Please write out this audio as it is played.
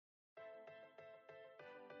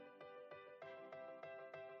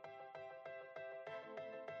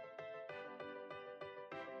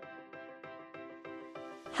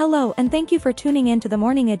Hello and thank you for tuning in to the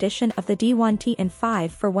morning edition of the D1T in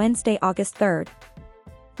 5 for Wednesday, August 3rd.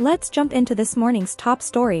 Let's jump into this morning's top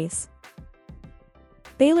stories.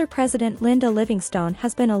 Baylor President Linda Livingstone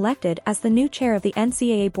has been elected as the new chair of the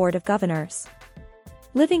NCAA Board of Governors.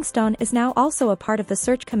 Livingstone is now also a part of the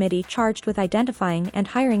search committee charged with identifying and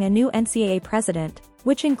hiring a new NCAA president,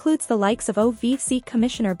 which includes the likes of OVC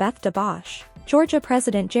Commissioner Beth DeBosch, Georgia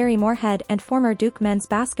President Jerry Moorhead, and former Duke men's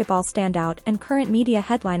basketball standout and current media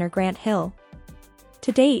headliner Grant Hill.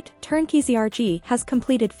 To date, Turnkey ZRG has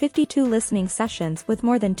completed 52 listening sessions with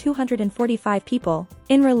more than 245 people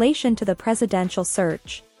in relation to the presidential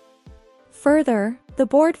search. Further, the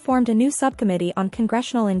board formed a new subcommittee on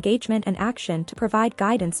congressional engagement and action to provide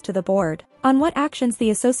guidance to the board on what actions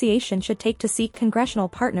the association should take to seek congressional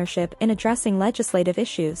partnership in addressing legislative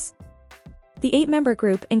issues. The 8-member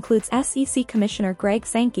group includes SEC Commissioner Greg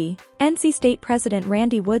Sankey, NC State President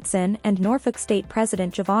Randy Woodson, and Norfolk State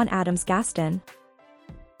President Javon Adams Gaston.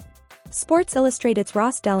 Sports Illustrated's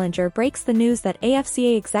Ross Dellinger breaks the news that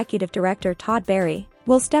AFCA Executive Director Todd Berry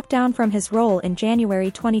will step down from his role in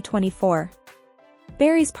January 2024.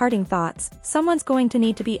 Berry's parting thoughts: someone's going to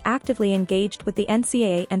need to be actively engaged with the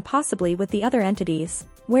NCAA and possibly with the other entities,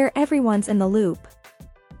 where everyone's in the loop.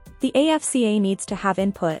 The AFCA needs to have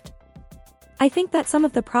input. I think that some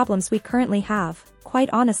of the problems we currently have,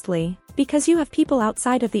 quite honestly, because you have people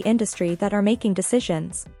outside of the industry that are making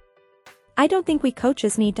decisions. I don't think we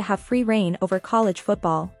coaches need to have free reign over college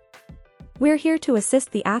football. We're here to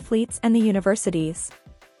assist the athletes and the universities.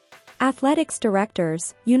 Athletics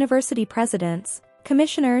directors, university presidents,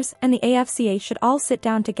 commissioners, and the AFCA should all sit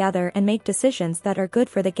down together and make decisions that are good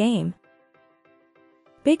for the game.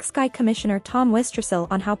 Big Sky Commissioner Tom Wistrcill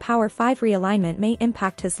on how Power 5 realignment may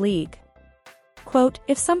impact his league. Quote,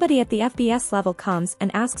 if somebody at the FBS level comes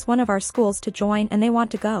and asks one of our schools to join and they want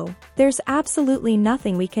to go, there's absolutely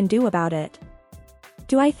nothing we can do about it.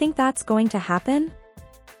 Do I think that's going to happen?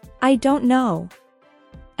 I don't know.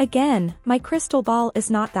 Again, my crystal ball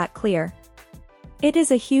is not that clear. It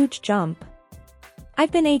is a huge jump.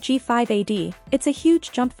 I've been a G5 AD, it's a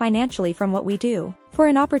huge jump financially from what we do, for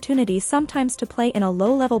an opportunity sometimes to play in a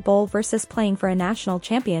low-level bowl versus playing for a national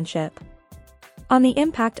championship. On the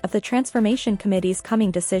impact of the Transformation Committee's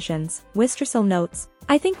coming decisions, Wistrcill notes,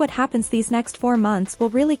 I think what happens these next 4 months will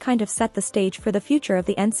really kind of set the stage for the future of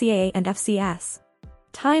the NCAA and FCS.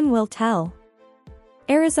 Time will tell.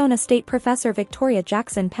 Arizona State Professor Victoria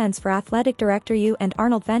Jackson pens for Athletic Director U and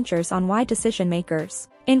Arnold Ventures on why decision-makers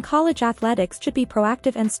in college athletics should be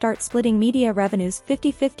proactive and start splitting media revenues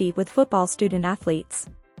 50-50 with football student-athletes.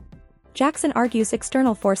 Jackson argues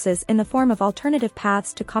external forces in the form of alternative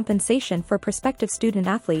paths to compensation for prospective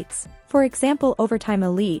student-athletes, for example overtime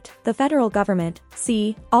elite, the federal government,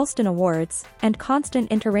 see, Alston Awards, and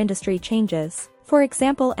constant inter-industry changes, for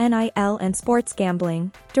example NIL and sports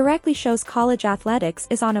gambling, directly shows college athletics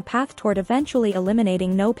is on a path toward eventually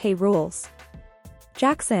eliminating no-pay rules.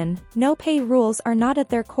 Jackson, no-pay rules are not at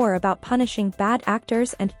their core about punishing bad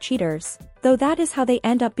actors and cheaters, though that is how they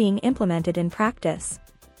end up being implemented in practice.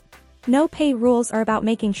 No-pay rules are about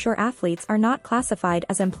making sure athletes are not classified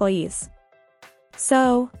as employees.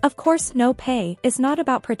 So, of course no pay is not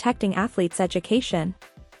about protecting athletes' education.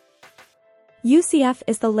 UCF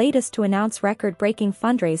is the latest to announce record-breaking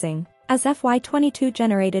fundraising, as FY22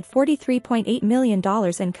 generated $43.8 million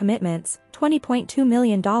in commitments, $20.2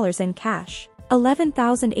 million in cash,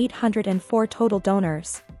 11,804 total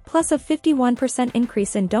donors, plus a 51%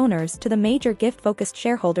 increase in donors to the major gift-focused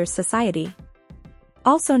shareholders society.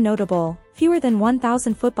 Also notable, fewer than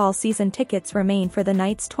 1,000 football season tickets remain for the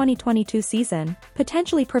Knights' 2022 season,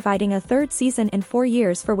 potentially providing a third season in 4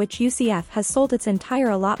 years for which UCF has sold its entire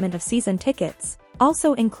allotment of season tickets,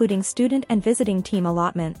 also including student and visiting team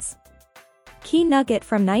allotments. Key nugget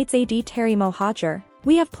from Knights AD Terry Mohajir: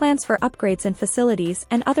 we have plans for upgrades in facilities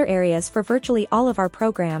and other areas for virtually all of our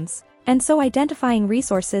programs, and so identifying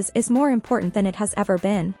resources is more important than it has ever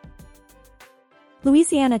been.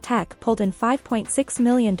 Louisiana Tech pulled in $5.6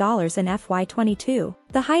 million in FY22,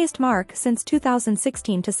 the highest mark since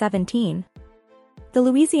 2016-17. The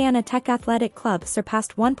Louisiana Tech Athletic Club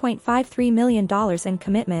surpassed $1.53 million in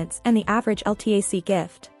commitments and the average LTAC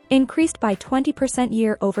gift increased by 20%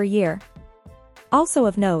 year over year. Also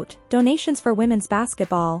of note, donations for women's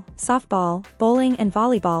basketball, softball, bowling and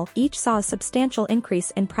volleyball each saw a substantial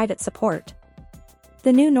increase in private support.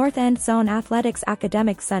 The new North End Zone Athletics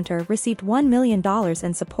Academic Center received $1 million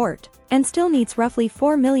in support, and still needs roughly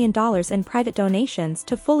 $4 million in private donations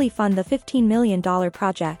to fully fund the $15 million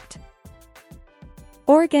project.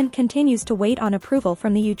 Oregon continues to wait on approval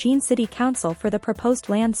from the Eugene City Council for the proposed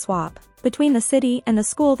land swap between the city and the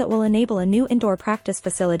school that will enable a new indoor practice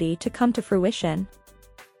facility to come to fruition.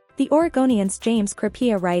 The Oregonian's James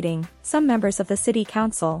Crapia writing, some members of the city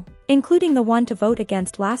council, including the one to vote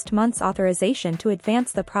against last month's authorization to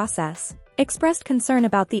advance the process, expressed concern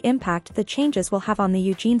about the impact the changes will have on the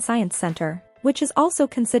Eugene Science Center, which is also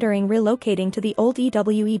considering relocating to the old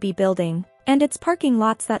EWEB building, and its parking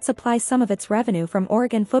lots that supply some of its revenue from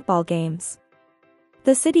Oregon football games.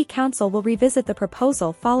 The city council will revisit the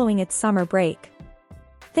proposal following its summer break.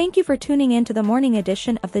 Thank you for tuning in to the morning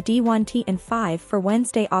edition of the D1T and 5 for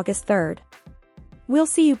Wednesday, August 3rd. We'll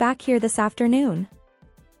see you back here this afternoon.